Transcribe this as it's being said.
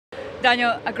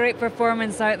Daniel, a great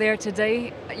performance out there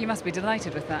today. You must be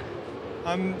delighted with that.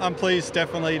 I'm pleased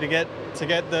definitely to get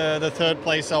the third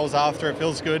place I was after. It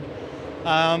feels good.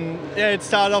 Yeah, it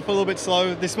started off a little bit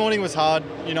slow. This morning was hard.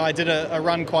 You know, I did a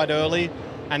run quite early,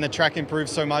 and the track improved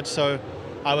so much. So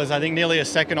I was, I think, nearly a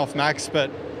second off max.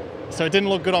 So it didn't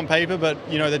look good on paper, but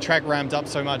you know, the track ramped up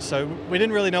so much. So we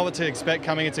didn't really know what to expect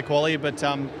coming into quali. But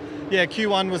yeah,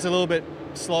 Q1 was a little bit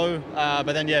slow,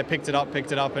 but then yeah, picked it up,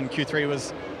 and Q3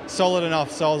 was solid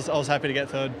enough. So I was happy to get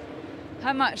third.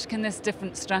 How much can this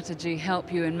different strategy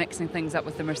help you in mixing things up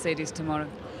with the Mercedes tomorrow?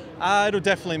 It'll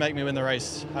definitely make me win the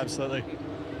race, absolutely.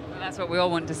 Well, that's what we all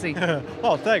want to see.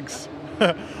 Oh, thanks.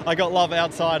 I got love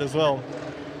outside as well.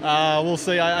 We'll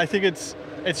see. I think it's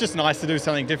just nice to do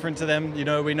something different to them. You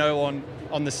know, we know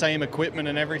on the same equipment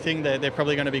and everything, they're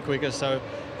probably going to be quicker. So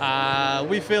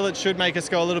we feel it should make us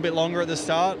go a little bit longer at the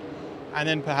start, and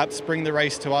then perhaps bring the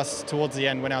race to us towards the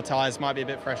end when our tyres might be a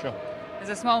bit fresher.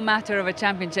 There's a small matter of a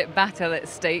championship battle at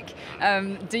stake.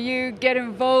 Do you get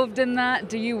involved in that?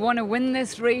 Do you want to win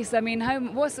this race? I mean,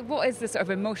 what is the sort of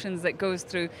emotions that goes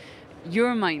through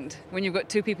your mind when you've got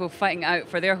two people fighting out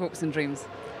for their hopes and dreams?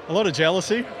 A lot of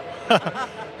jealousy.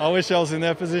 I wish I was in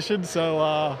their position.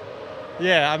 So,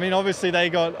 yeah, I mean, obviously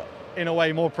they got, in a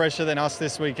way, more pressure than us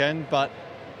this weekend, but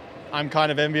I'm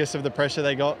kind of envious of the pressure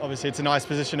they got. Obviously, it's a nice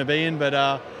position to be in, but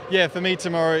yeah, for me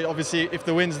tomorrow, obviously, if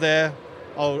the win's there,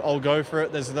 I'll go for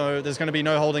it. There's going to be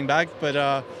no holding back,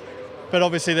 but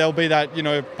obviously there'll be that, you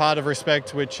know, part of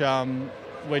respect which you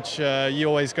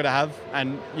always got to have,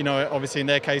 and you know, obviously in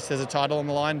their case there's a title on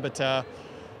the line. But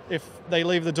if they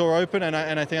leave the door open and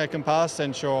I think I can pass,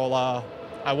 then sure,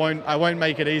 I won't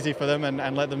make it easy for them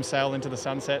and let them sail into the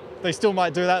sunset. They still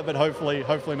might do that, but hopefully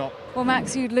not. Well,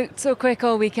 Max, you looked so quick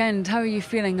all weekend. How are you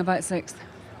feeling about sixth?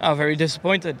 Oh, very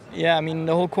disappointed. Yeah, I mean,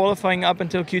 the whole qualifying up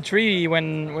until Q3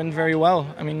 went very well.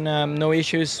 I mean, no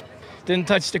issues, didn't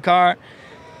touch the car.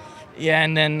 Yeah,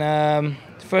 and then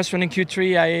first run in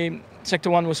Q3, sector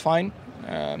 1 was fine,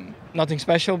 nothing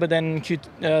special. But then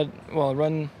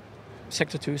run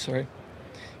sector 2, sorry,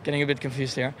 getting a bit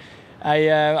confused there.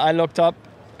 I locked up,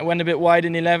 I went a bit wide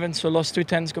in 11, so lost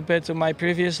 2/10 compared to my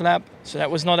previous lap. So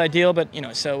that was not ideal, but you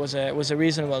know, still it was a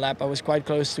reasonable lap. I was quite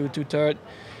close to 2/3.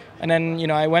 And then, you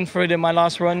know, I went for it in my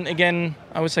last run. Again,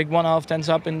 I was like 1.5 tenths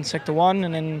up in sector 1.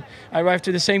 And then I arrived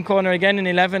to the same corner again in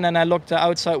 11, and I locked the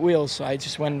outside wheel. So I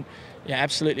just went, yeah,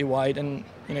 absolutely wide. And,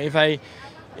 you know, if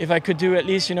I could do at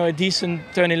least, you know, a decent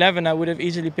turn 11, I would have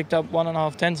easily picked up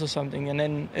 1.5 tenths or something. And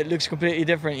then it looks completely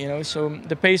different, you know. So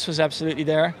the pace was absolutely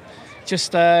there.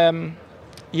 Just,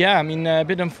 yeah, I mean, a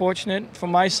bit unfortunate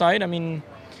from my side. I mean,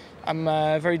 I'm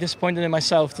very disappointed in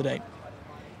myself today.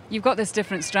 You've got this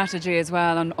different strategy as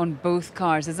well on both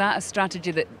cars. Is that a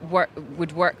strategy that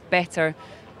would work better,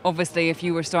 obviously, if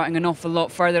you were starting an awful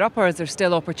lot further up, or is there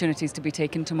still opportunities to be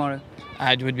taken tomorrow?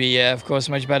 It would be, of course,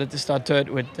 much better to start third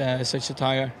with such a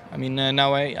tyre. I mean,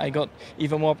 now I got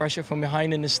even more pressure from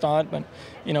behind in the start, but,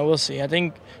 you know, we'll see. I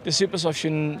think the Supersoft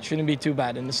shouldn't be too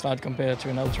bad in the start compared to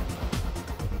an Ultra.